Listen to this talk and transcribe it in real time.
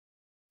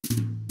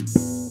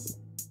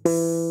Hey,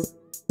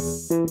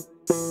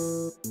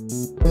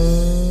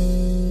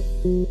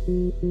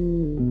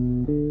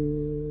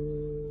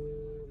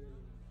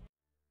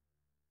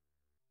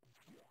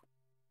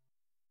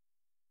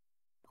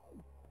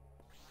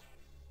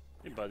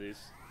 buddies.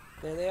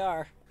 There they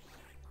are.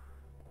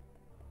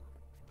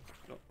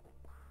 Oh.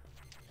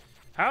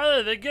 How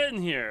did they get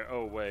in here?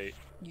 Oh, wait.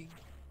 You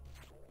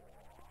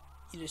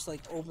just like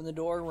opened the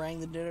door,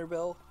 rang the dinner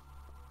bell.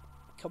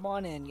 Come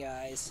on in,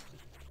 guys.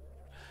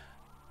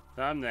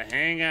 Time to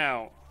hang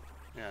out.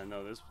 Yeah,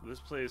 no, this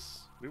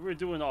place, we were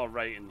doing all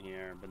right in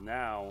here, but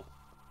now.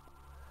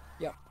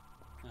 Yep.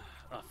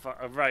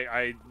 Right,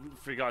 I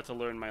forgot to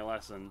learn my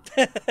lesson.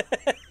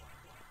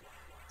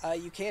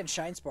 You can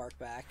shine spark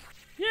back.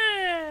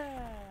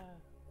 Yeah.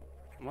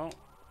 Well.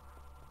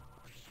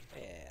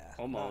 Yeah.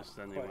 Almost,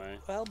 anyway.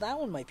 Well, that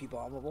one might be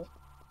bombable.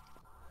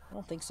 I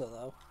don't think so,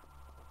 though.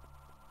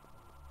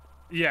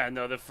 Yeah,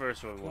 no, the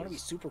first one was. If you want to be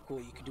super cool,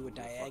 you could do a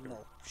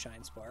diagonal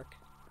shine spark.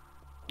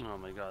 Oh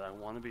my god, I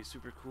want to be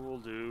super cool,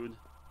 dude.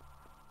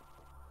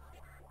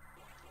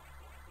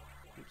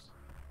 Oops.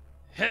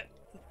 Hit!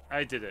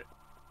 I did it.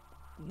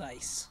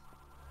 Nice.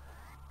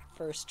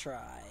 First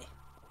try.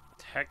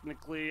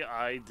 Technically,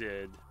 I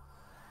did.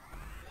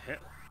 Hit.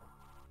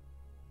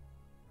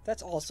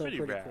 That's also pretty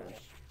pretty rad. cool.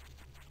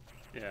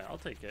 Yeah, I'll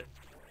take it.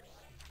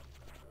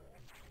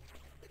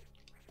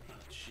 Oh,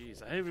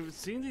 jeez, I haven't even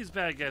seen these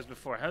bad guys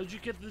before. How did you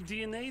get the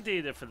DNA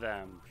data for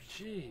them?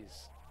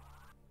 Jeez.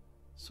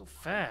 So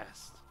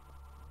fast.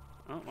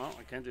 Oh, well,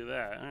 I can't do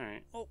that.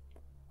 Alright. Oh.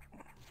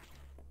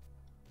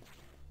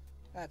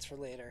 That's for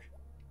later.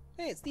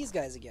 Hey, it's these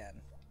guys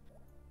again.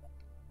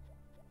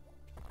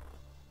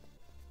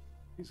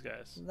 These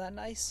guys. Isn't that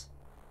nice?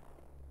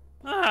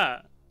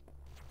 Ah!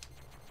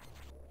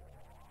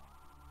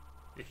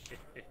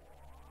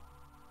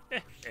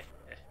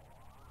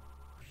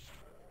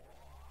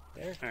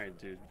 Alright,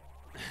 dude.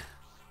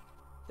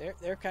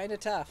 They're kind of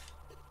tough.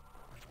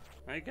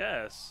 I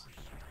guess.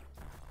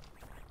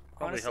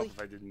 Probably Honestly, help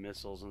if I did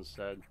missiles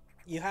instead.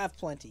 you have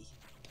plenty.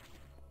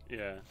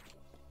 Yeah.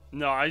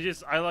 No, I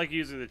like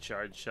using the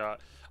charge shot.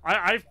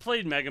 I've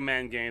played Mega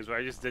Man games where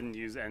I just didn't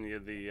use any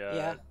of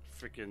the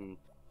freaking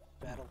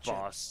Battle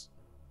boss.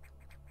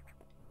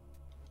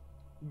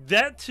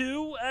 That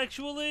too,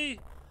 actually.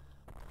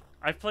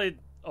 I've played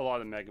a lot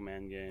of Mega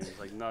Man games,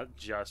 like not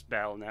just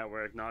Battle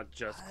Network, not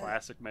just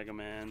classic Mega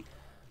Man.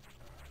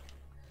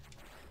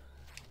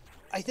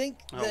 I think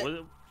that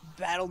what,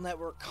 Battle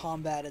Network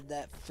combated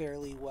that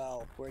fairly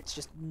well, where it's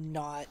just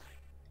not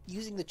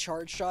using the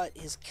charge shot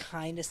is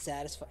kind of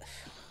satisfying.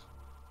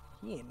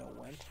 He ain't no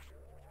wimp.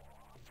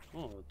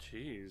 oh,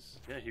 jeez.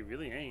 Yeah, he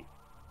really ain't.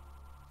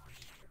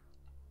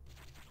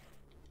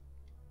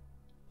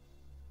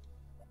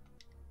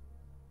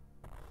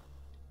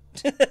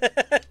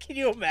 Can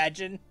you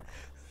imagine?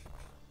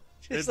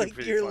 Just That'd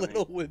be like your pretty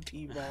little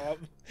wimpy mom.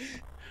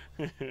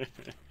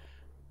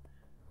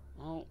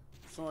 Well,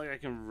 it's not like I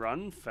can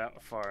run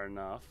far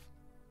enough.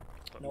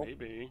 But Nope.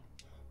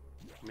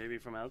 Maybe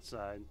from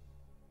outside.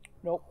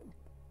 Nope.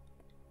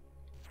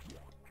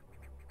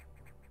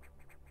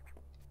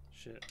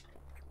 Shit.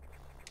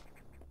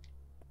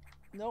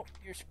 Nope,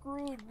 you're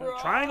screwed, bro.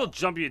 Triangle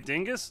jump, you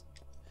dingus!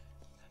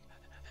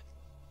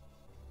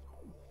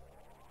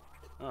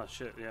 Oh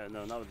shit, yeah,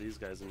 no, not with these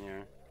guys in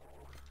here.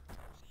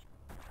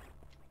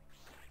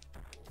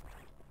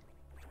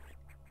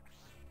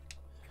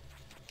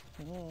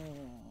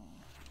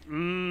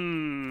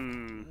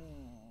 Can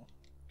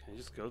I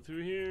just go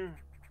through here?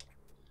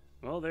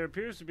 Well, there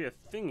appears to be a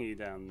thingy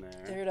down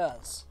there. There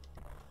does.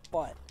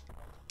 But,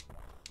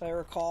 if I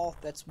recall,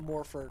 that's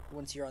more for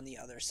once you're on the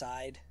other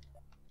side.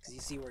 Because you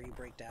see where you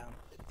break down.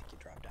 I think you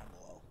drop down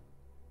below.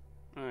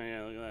 Oh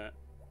yeah, look at that.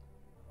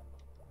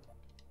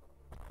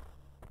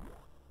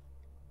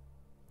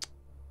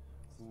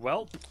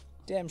 Welp.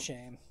 Damn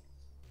shame.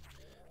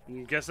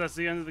 I guess that's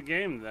the end of the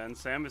game then.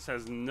 Samus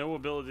has no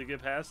ability to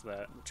get past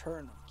that.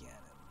 Return of Ganon.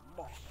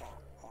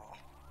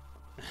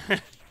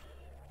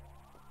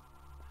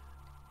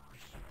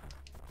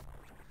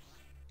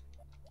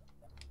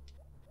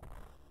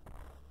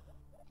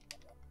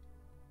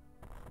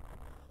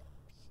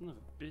 Son of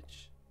a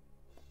bitch.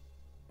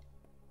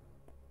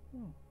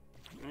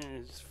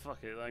 Just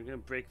fuck it. I'm gonna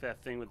break that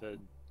thing with by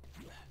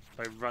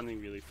running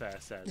really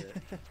fast at it.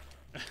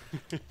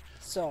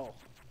 So,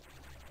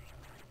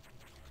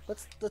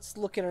 let's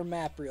look at our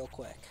map real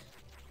quick.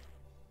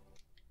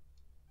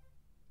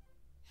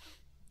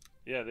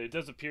 Yeah, there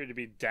does appear to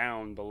be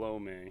down below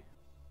me.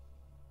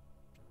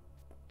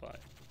 But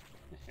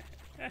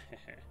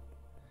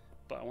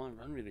but I want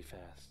to run really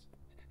fast.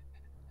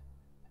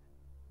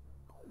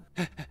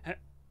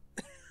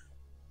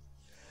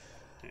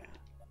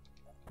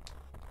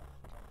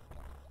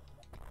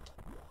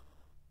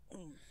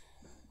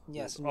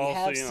 Yes, we also,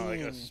 have you know, seen...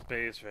 like a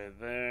space right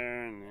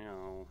there, and you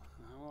know,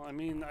 well, I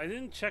mean, I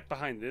didn't check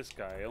behind this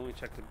guy. I only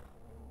checked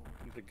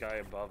the guy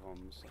above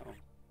him. So,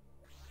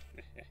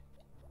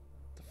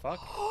 the fuck?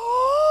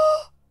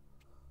 How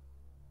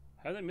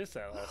did I miss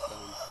that last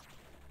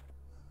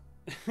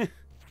time?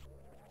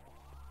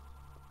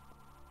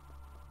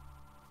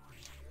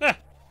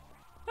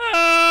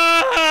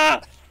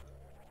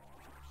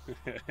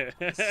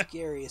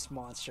 Scariest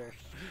monster.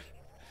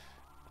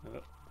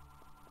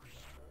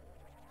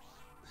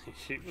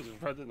 He was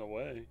running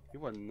away. He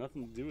wanted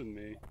nothing to do with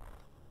me.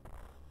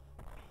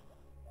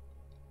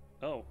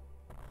 Oh.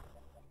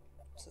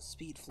 It's a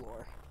speed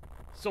floor.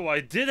 So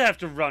I did have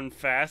to run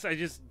fast. I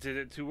just did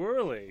it too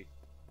early.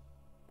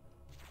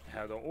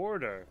 How to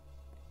order.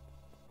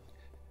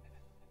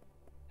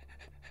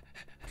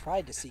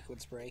 Tried to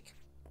sequence break.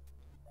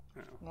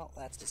 Oh. Well,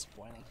 that's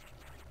disappointing.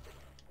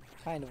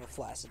 Kind of a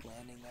flaccid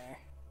landing there.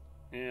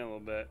 Yeah, a little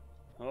bit.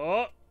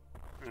 Oh!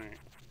 Alright.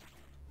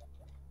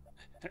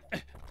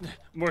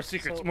 More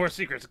secrets, more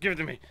secrets. Give it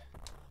to me.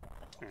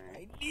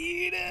 I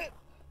need it!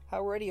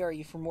 How ready are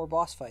you for more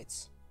boss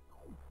fights?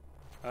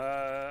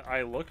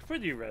 I look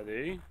pretty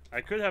ready.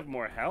 I could have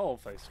more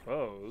health, I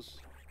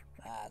suppose.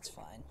 That's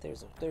fine.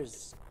 There's a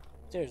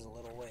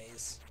little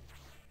ways.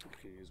 I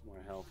could use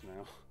more health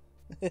now.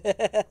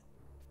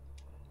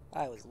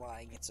 I was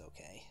lying. It's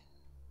okay.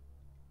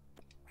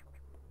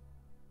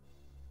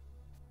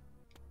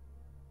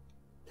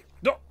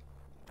 No.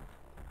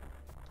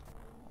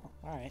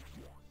 All right.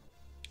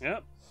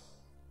 Yep.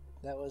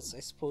 That was, I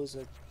suppose,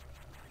 a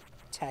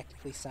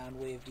tactically sound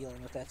way of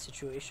dealing with that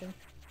situation.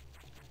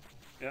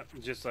 Yep.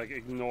 Just like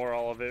ignore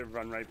all of it,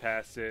 run right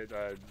past it,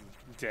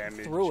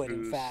 damage. Through it,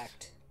 boost. in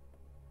fact.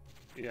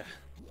 Yeah.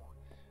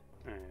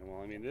 All right.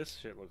 Well, I mean, this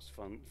shit looks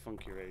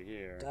funky right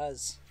here. It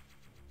does.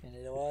 And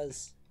it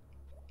was.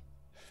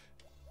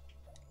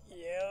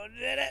 You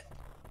did it!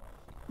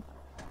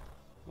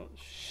 Oh,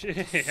 shit.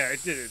 I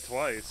did it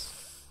twice.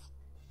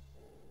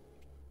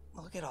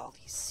 Look at all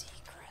these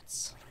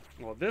secrets.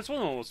 Well, this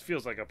one almost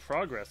feels like a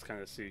progress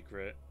kind of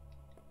secret.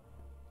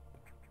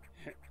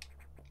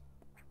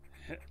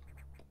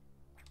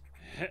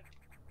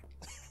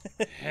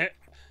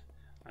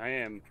 I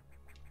am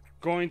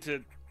going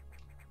to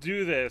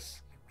do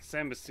this.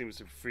 Samus seems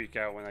to freak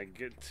out when I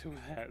get to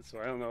that, so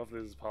I don't know if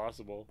this is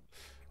possible.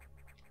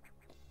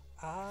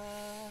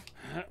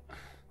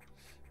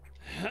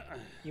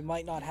 You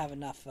might not have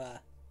enough height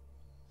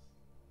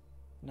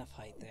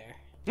there.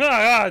 Oh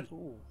God!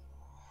 Ooh.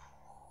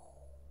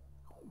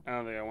 I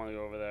don't think I want to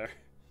go over there.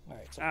 All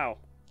right. So Ow!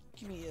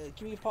 give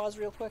me a pause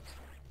real quick.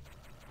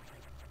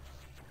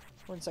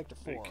 We're in sector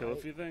 4. Did it kill right?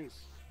 a few things?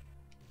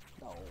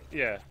 No.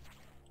 Yeah.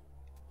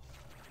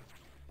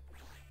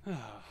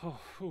 Oh,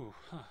 whew,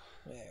 huh.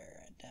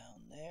 Where?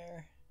 Down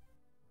there.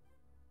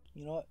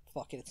 You know what?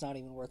 Fuck it. It's not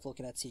even worth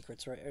looking at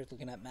secrets or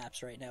looking at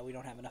maps right now. We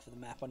don't have enough of the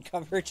map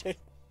uncovered.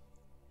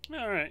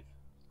 All right.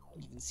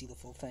 You can see the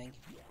full thing.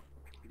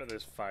 Bet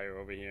there's fire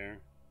over here.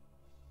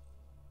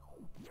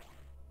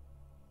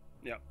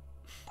 Yep.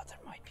 But there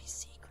might be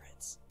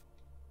secrets.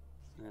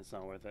 It's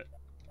not worth it.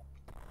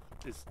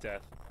 It's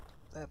death.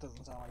 That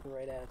doesn't sound like the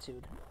right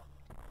attitude.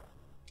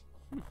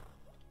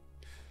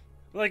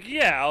 Like,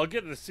 yeah, I'll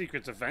get the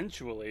secrets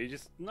eventually,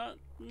 just not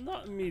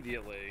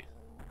immediately.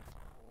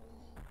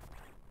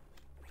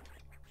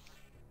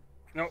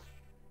 Nope.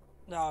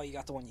 No, you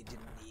got the one you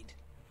didn't need.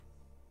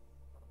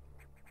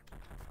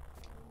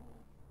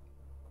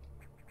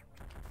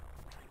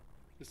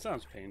 This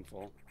sounds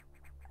painful.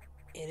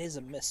 It is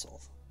a missile.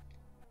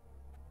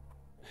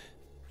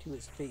 To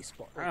his face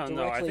body. I don't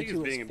know, I think he's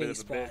being a bit of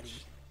a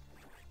bitch.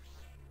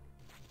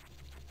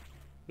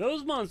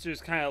 Those monsters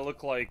kind of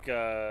look like,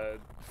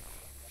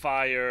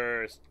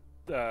 Fire,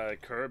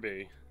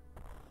 Kirby.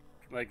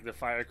 Like the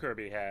Fire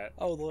Kirby hat.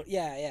 Oh,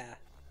 yeah.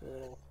 The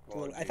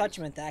little, I thought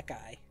you meant that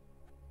guy.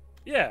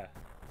 Yeah.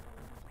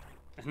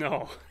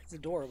 No. It's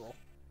adorable.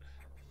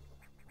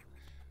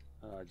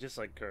 Just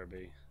like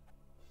Kirby.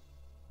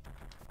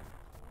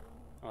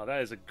 Oh,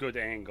 that is a good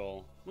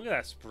angle. Look at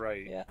that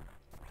sprite. Yeah.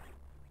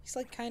 He's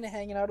like kind of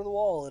hanging out of the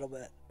wall a little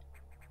bit.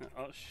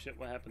 Oh shit!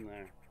 What happened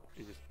there?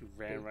 He just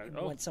ran right.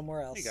 Went somewhere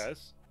else. Hey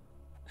guys.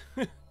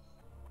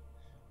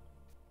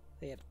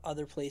 They had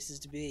other places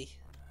to be.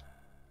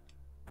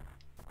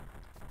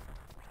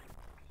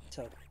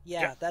 So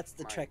yeah, that's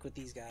the trick with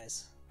these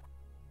guys.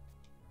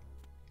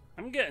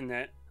 I'm getting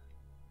that.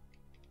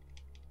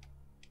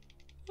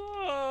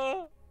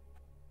 Ah.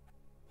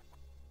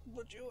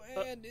 Put your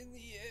hand in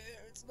the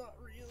air. It's not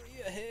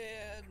really a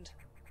hand.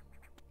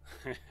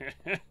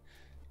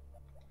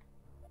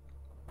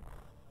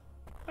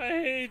 I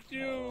hate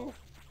you. Oh.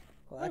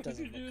 Well, that How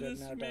doesn't could you look do good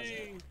this now, to does me?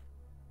 it?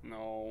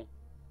 No.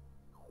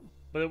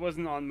 But it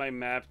wasn't on my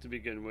map to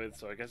begin with,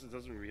 so I guess it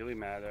doesn't really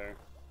matter.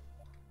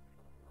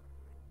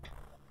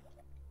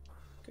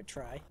 Good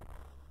try.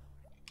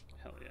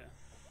 Hell yeah.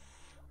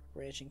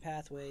 Branching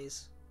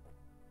pathways.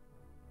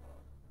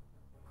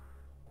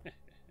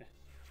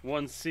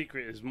 One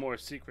secret is more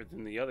secret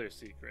than the other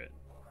secret.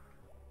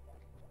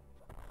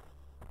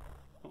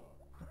 Oh.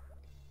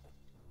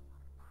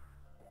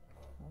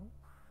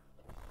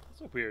 That's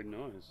a weird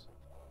noise.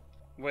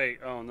 Wait,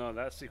 oh no,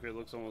 that secret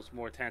looks almost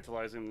more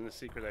tantalizing than the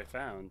secret I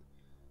found.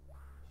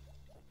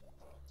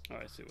 Oh,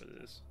 I see what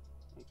it is.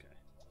 Okay.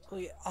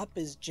 Well, yeah, up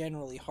is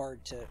generally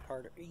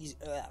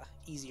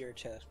easier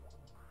to.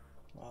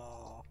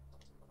 Oh.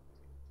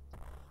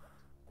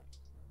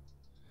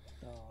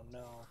 Oh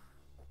no.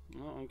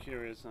 Well, I'm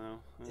curious now.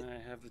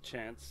 I have the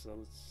chance, so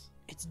let's...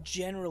 It's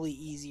generally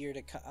easier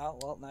to cut. Oh,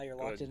 well, now you're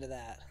locked into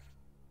that.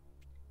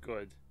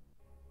 Good.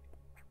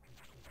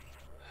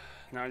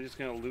 Now I'm just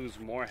gonna lose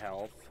more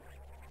health.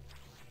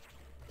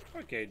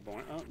 Or gain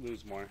more. Oh,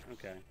 lose more.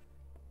 Okay.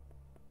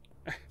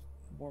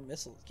 More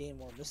missiles. Gain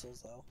more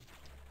missiles, though.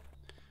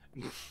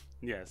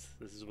 Yes,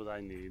 this is what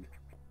I need.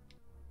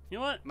 You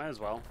know what? Might as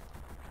well.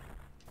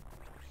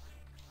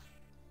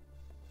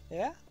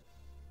 Yeah?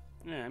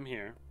 Yeah, I'm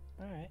here.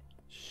 Alright.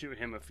 Shoot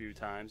him a few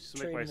times just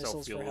to Trade make myself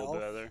missiles feel a for little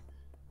health. better.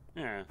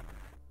 Yeah.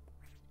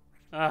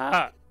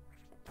 Aha!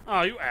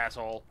 Oh, you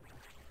asshole.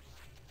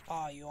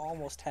 Oh, you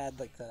almost had,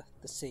 like, the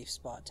safe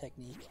spot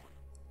technique.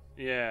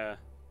 Yeah.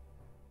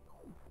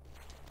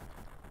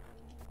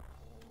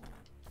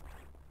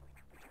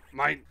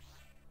 My...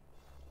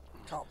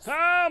 Oh.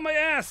 Ah, my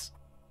ass!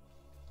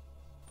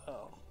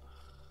 Oh.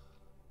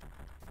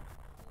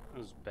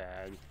 That was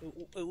bad.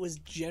 It was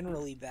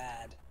generally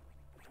bad.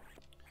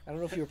 I don't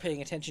know if you were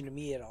paying attention to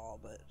me at all,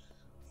 but...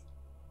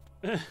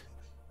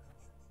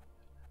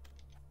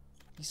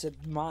 You said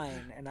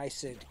mine, and I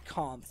said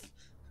conf,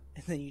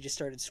 and then you just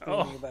started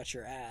screaming about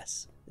your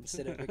ass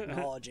instead of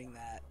acknowledging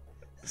that.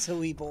 So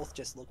we both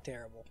just looked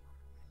terrible.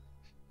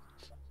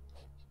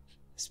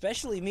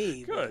 Especially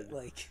me. Good. But,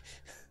 like...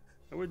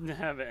 I wouldn't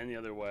have it any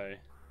other way.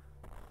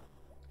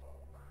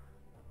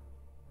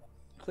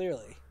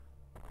 Clearly.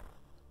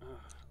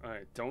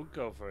 Alright, don't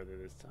go further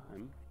this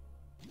time.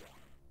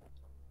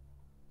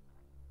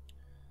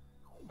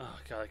 Oh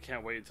god, I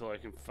can't wait until I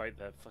can fight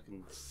that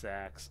fucking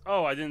Sax.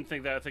 Oh, I didn't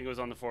think that thing was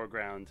on the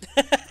foreground.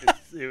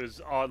 It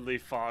was oddly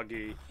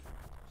foggy.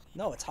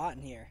 No, it's hot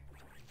in here.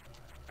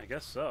 I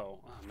guess so.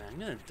 Oh man, I'm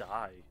gonna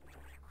die.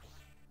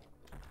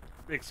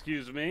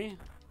 Excuse me?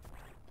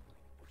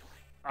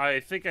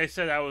 I think I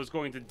said I was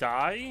going to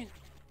die?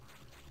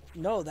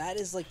 No, that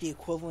is like the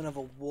equivalent of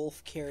a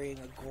wolf carrying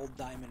a gold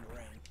diamond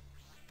ring.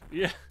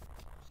 Yeah.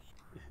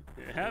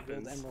 It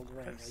happens. Gold emerald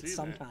ring. I've Like, seen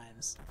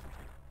sometimes.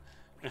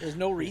 There's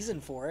no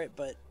reason for it,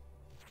 but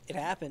it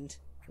happened,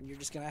 and you're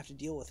just gonna have to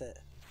deal with it.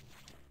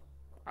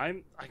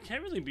 I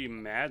can't really be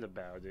mad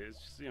about it. It's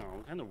just, you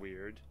know, kind of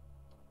weird.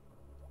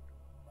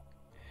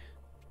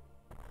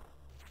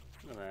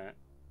 Look at that.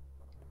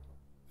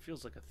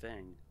 Feels like a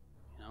thing,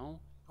 you know?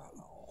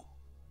 Uh-oh.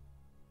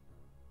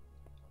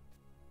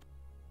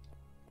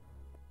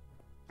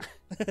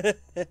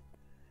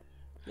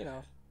 You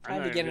know, I'm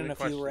time to not get even in a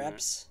gonna few question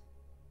reps.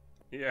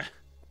 Yeah.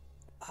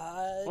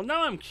 Well,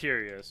 now I'm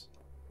curious.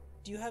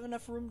 Do you have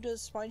enough room to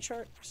spine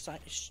shark?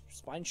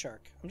 Spine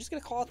shark. I'm just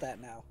gonna call it that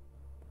now.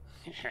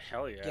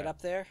 Hell yeah. Get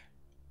up there.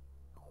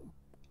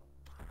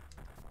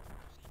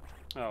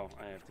 Oh,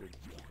 I have to.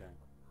 Okay.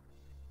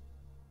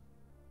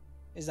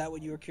 Is that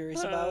what you were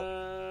curious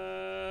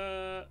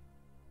about?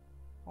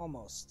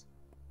 Almost.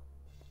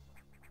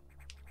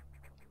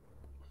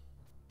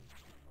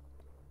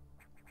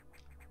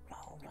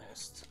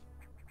 Almost.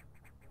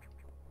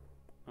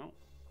 Oh.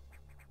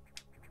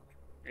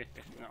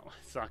 No,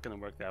 it's not gonna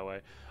work that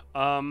way.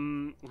 I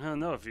don't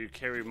know if you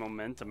carry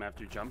momentum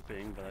after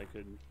jumping, but I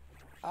could.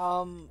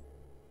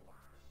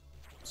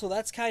 So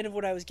that's kind of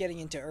what I was getting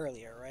into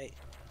earlier, right?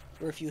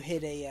 Where if you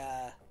hit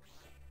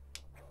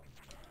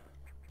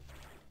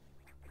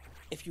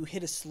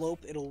a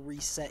slope, it'll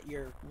reset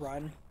your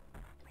run.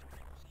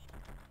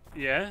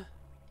 Yeah.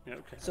 Yeah.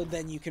 Okay. So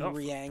then you can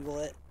re-angle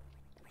it.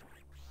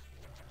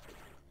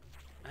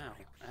 Ow,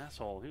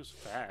 asshole! He was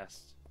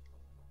fast.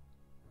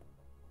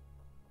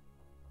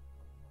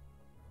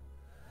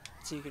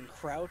 So you can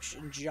crouch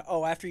and jump.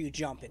 Oh, after you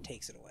jump, it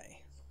takes it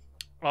away.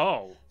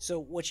 Oh. So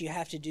what you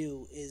have to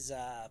do is,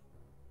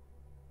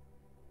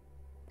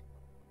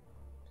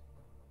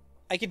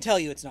 I can tell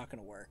you it's not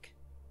going to work.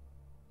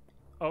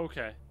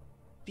 Okay.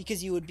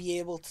 Because you would be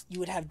able to, you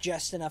would have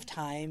just enough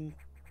time,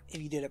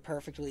 if you did it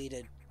perfectly,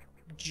 to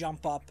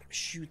jump up,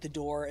 shoot the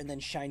door, and then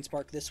shine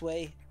spark this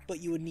way. But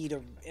you would need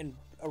a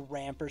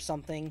ramp or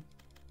something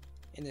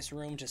in this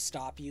room to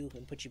stop you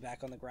and put you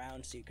back on the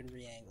ground so you can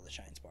re-angle the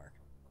shine spark.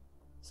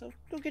 So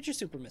go get your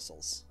super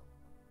missiles.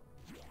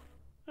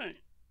 Hey.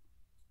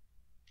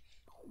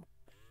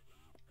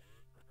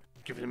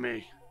 Give it to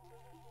me.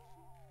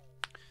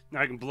 Now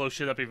I can blow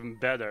shit up even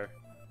better.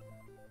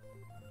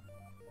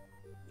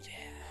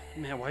 Yeah.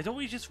 Man, why don't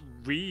we just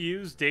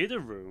reuse data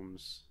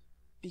rooms?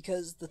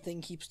 Because the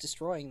thing keeps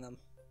destroying them.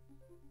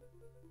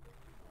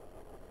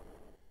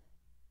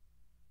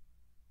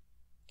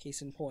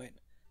 Case in point.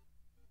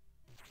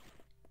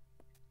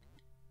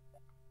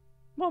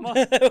 Mama!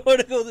 I want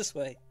to go this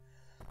way.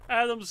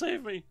 Adam,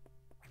 save me!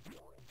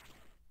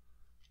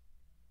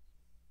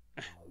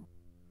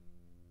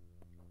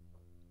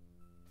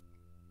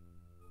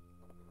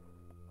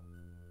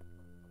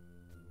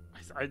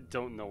 I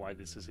don't know why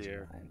this is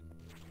here.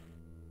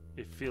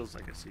 It feels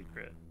like a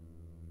secret.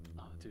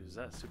 Oh, dude, is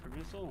that a super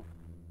missile?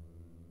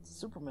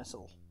 Super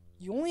missile.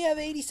 You only have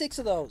 86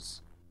 of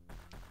those.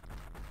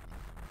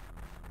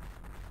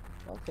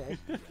 Okay.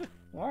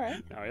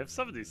 Alright. Now I have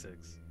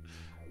 76.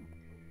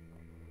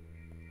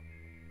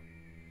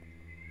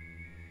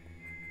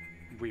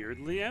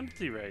 weirdly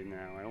empty right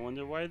now. I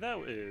wonder why that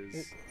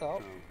is.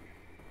 Oh.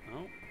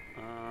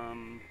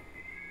 Oh.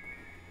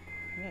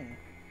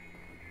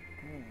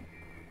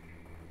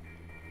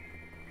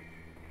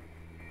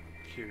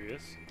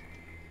 Curious.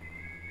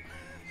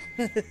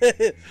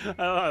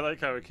 I like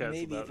how it canceled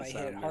Maybe out if the I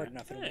sound hit it hard there.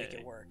 enough, it'll make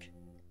it work.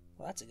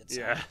 Well, that's a good sign.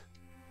 Yeah.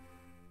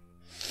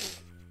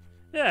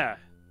 Yeah.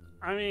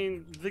 I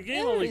mean, the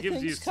game only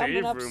gives you Everything's coming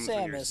save up rooms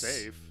when you're Samus.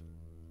 safe.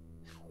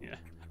 Yeah.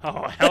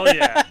 Oh, hell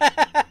yeah.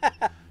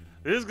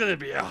 This is gonna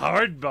be a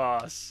hard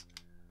boss.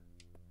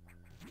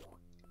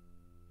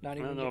 Not I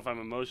even don't know if I'm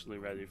emotionally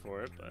ready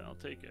for it, but I'll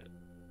take it.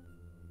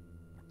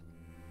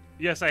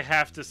 Yes, I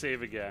have to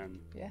save again.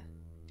 Yeah.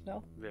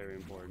 No. Very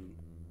important.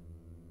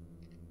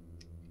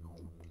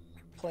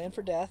 Plan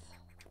for death.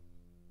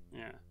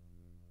 Yeah.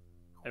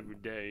 Every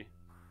day.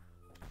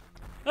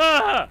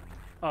 Ah!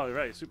 Oh, you're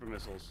right. Super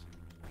missiles.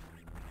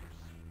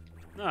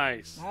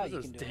 Nice. Now That you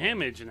does can do it.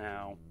 damage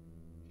now.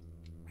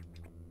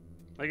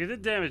 Like, it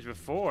did damage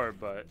before,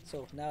 but...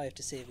 So now I have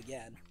to save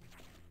again.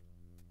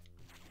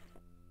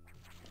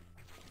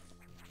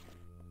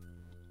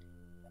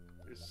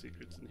 There's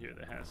secrets in here.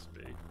 There has to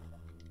be.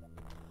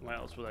 Why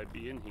else would I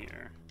be in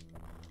here?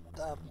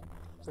 For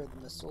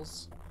the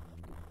missiles.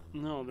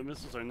 No, the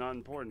missiles are not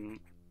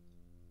important.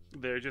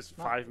 They're just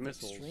Not 5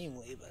 missiles.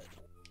 Extremely, but...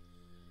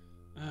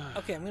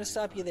 Okay, I'm gonna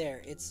stop you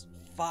there. It's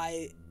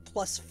 5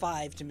 plus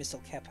 5 to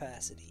missile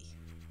capacity.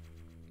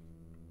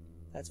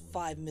 That's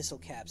 5 missile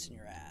caps in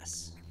your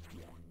ass.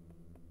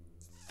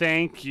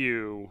 Thank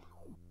you.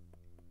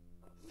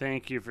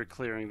 Thank you for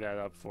clearing that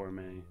up for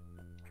me.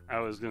 I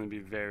was going to be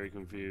very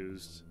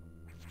confused.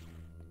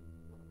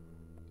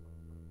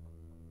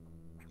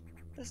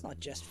 That's not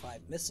just 5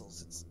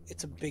 missiles.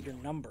 It's a bigger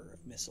number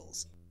of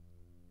missiles.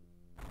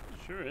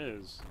 Sure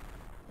is.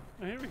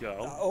 Oh, here we go.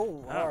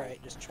 Oh,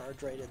 alright. Just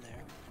charge right in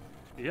there.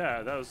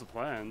 Yeah, that was the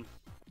plan.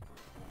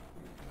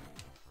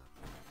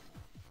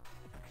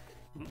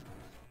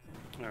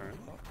 Alright.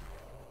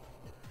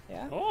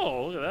 Yeah?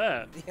 Oh, look at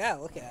that. Yeah,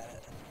 look at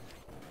it.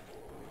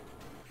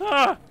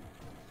 Ah!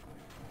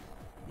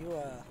 You,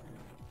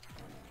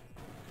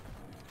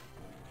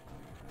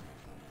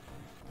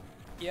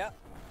 Yeah.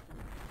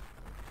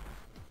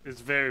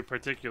 It's very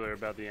particular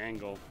about the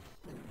angle.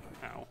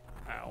 Ow.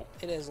 Ow.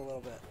 It is a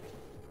little bit.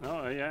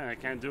 Oh, yeah, I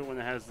can't do it when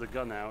it has the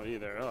gun out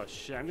either. Oh,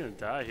 shit, I'm gonna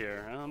die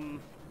here.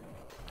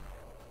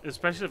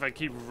 Especially if I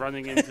keep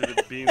running into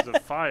the beams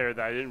of fire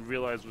that I didn't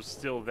realize was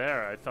still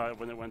there. I thought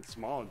when it went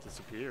small, it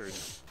disappeared.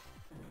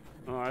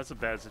 Oh, that's a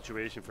bad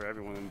situation for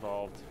everyone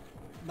involved.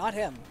 Not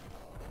him.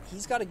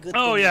 He's got a good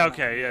Oh, thing yeah, going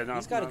okay, on. yeah, not,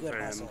 He's got a not good for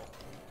him. hustle.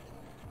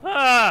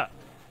 Ah!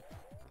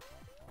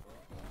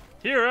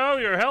 Hero,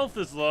 your health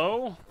is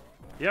low.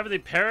 You have any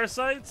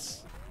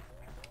parasites?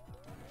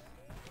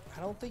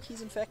 I don't think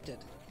he's infected.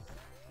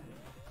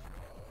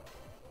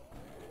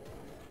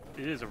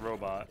 It is a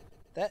robot.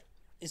 That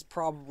is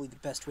probably the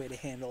best way to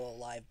handle a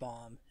live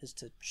bomb, is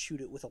to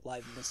shoot it with a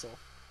live missile.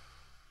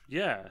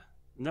 Yeah.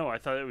 No, I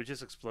thought it would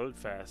just explode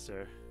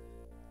faster.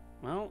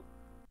 Well,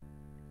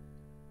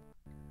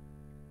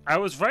 I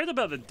was right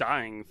about the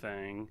dying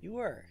thing. You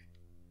were.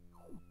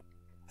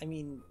 I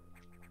mean,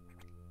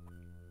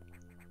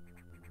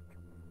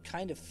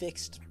 kind of a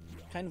fixed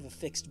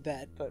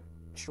bet, but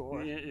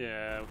sure.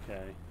 Yeah,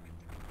 okay.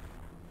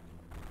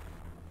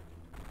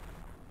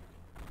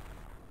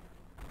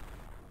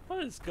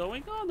 What is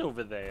going on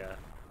over there?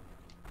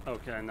 Oh,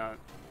 can I not?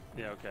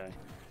 Yeah, okay.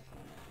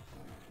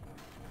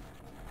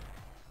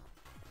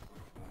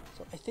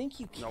 So I think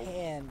you Nope.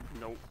 can.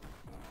 Nope.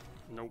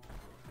 Nope.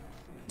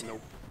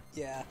 Nope.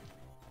 Yeah.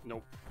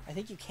 Nope. I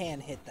think you can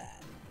hit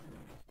that.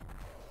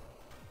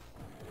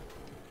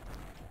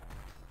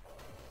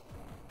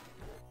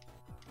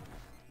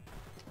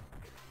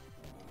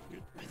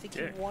 I think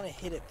Dick. you want to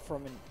hit it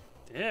from an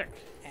Dick.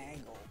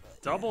 angle.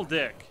 But Double yeah.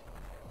 dick.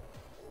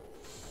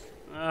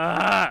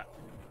 Ah!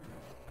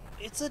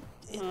 It's a.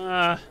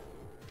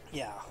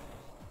 Yeah.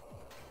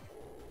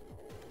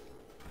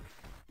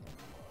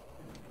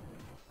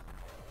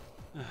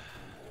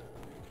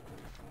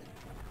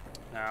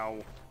 Ow.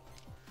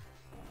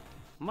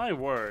 My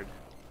word.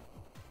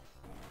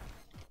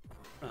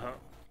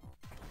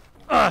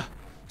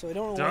 So I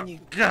don't know when you.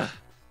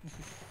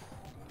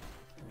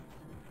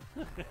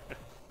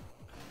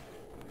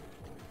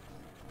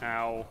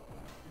 Ow.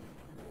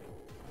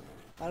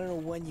 I don't know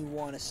when you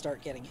want to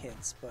start getting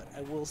hits, but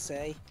I will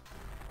say,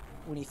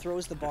 when he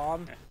throws the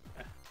bomb,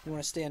 you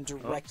want to stand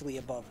directly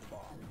above the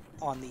bomb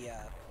on the.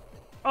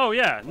 Oh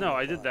yeah, no,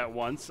 I did that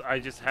once. I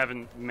just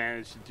haven't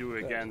managed to do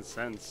it again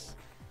since.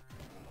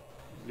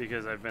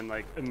 Because I've been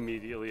like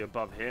immediately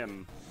above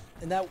him.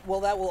 And that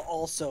will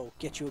also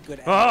get you a good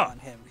angle on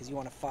him because you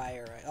want to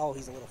fire. Oh,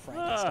 he's a little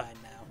Frankenstein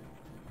now.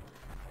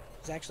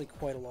 He's actually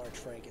quite a large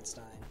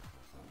Frankenstein.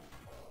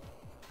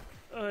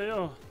 Oh,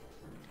 yo.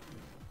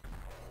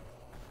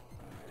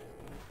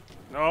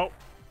 No.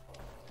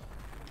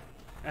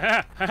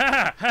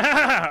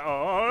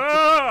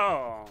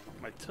 Oh,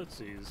 my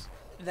tootsies.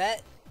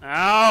 That.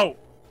 Ow!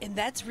 And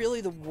that's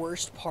really the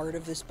worst part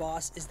of this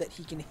boss, is that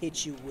he can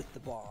hit you with the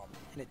bomb,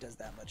 and it does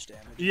that much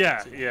damage.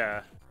 Yeah,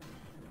 yeah.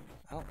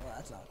 Oh, well,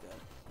 that's not good.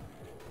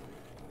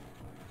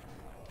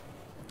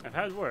 I've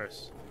had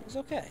worse. It was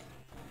okay.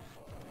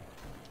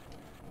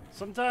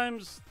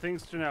 Sometimes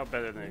things turn out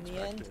better than In the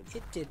expected. end,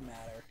 it did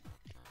matter.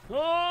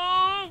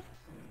 Oh!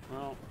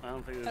 Well, I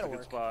don't think there's a good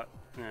work. spot.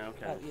 Yeah,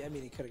 okay. Oh, yeah, I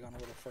mean, he could have gone a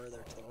little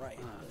further to the right.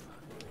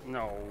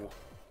 No.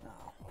 No.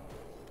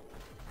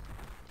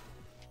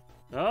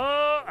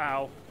 Oh!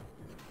 Ow.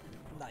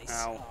 Nice.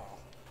 Ow. Oh.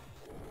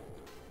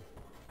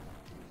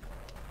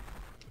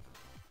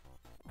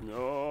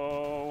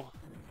 No.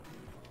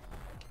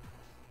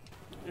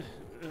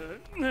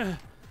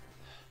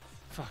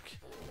 Fuck.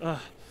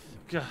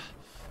 God.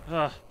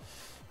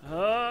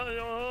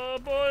 Oh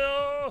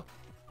boy.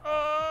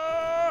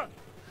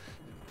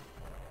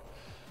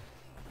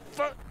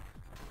 Fuck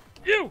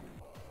you.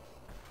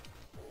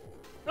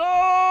 No.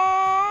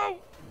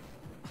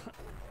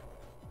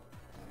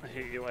 I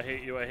hate you. I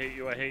hate you. I hate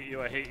you. I hate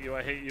you. I hate you.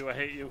 I hate you. I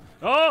hate you.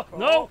 Oh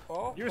no!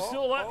 You're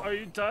still alive. Are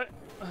you die?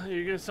 Are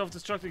you gonna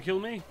self-destruct and kill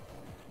me?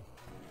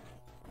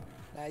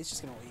 Nah, he's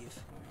just gonna leave.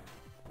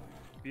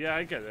 Yeah,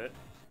 I get it.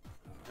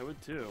 I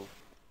would too.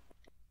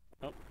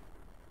 Oh.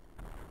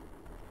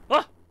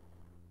 Ah!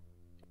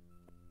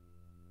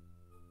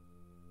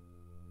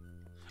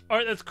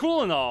 Alright, that's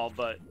cool and all,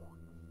 but...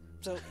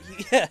 So,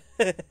 yeah.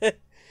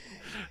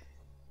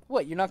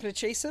 What, you're not gonna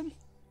chase him?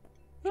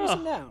 Chase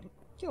him down.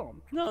 Kill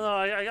him. No,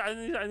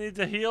 I need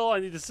to heal, I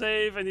need to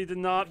save, I need to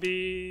not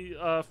be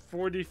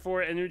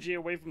 44 energy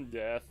away from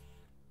death.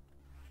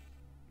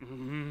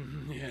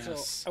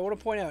 Yes. So, I want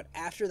to point out,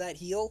 after that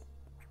heal,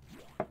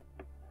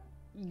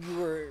 you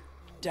were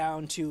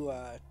down to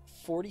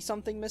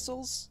 40-something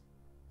missiles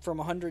from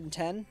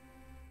 110,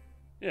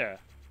 Yeah.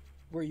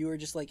 where you were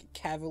just, like,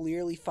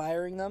 cavalierly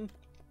firing them.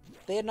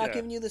 If they had not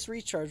given you this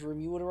recharge room,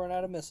 you would have run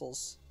out of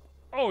missiles.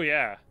 Oh,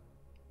 yeah.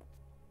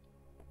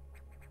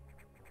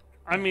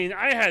 I mean,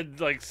 I had,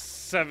 like,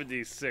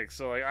 76,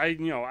 so, like, I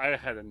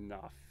had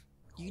enough.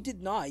 You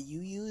did not.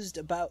 You used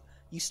about...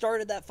 You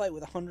started that fight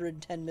with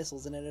 110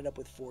 missiles and ended up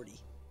with 40.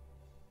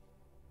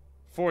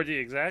 40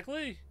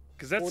 exactly?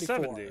 Because that's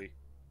 44. 70.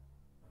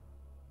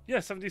 Yeah,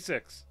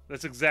 76.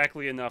 That's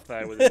exactly enough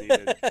that I would have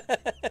needed.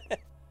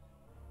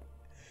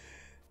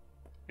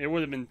 It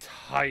would have been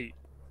tight.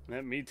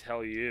 Let me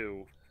tell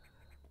you.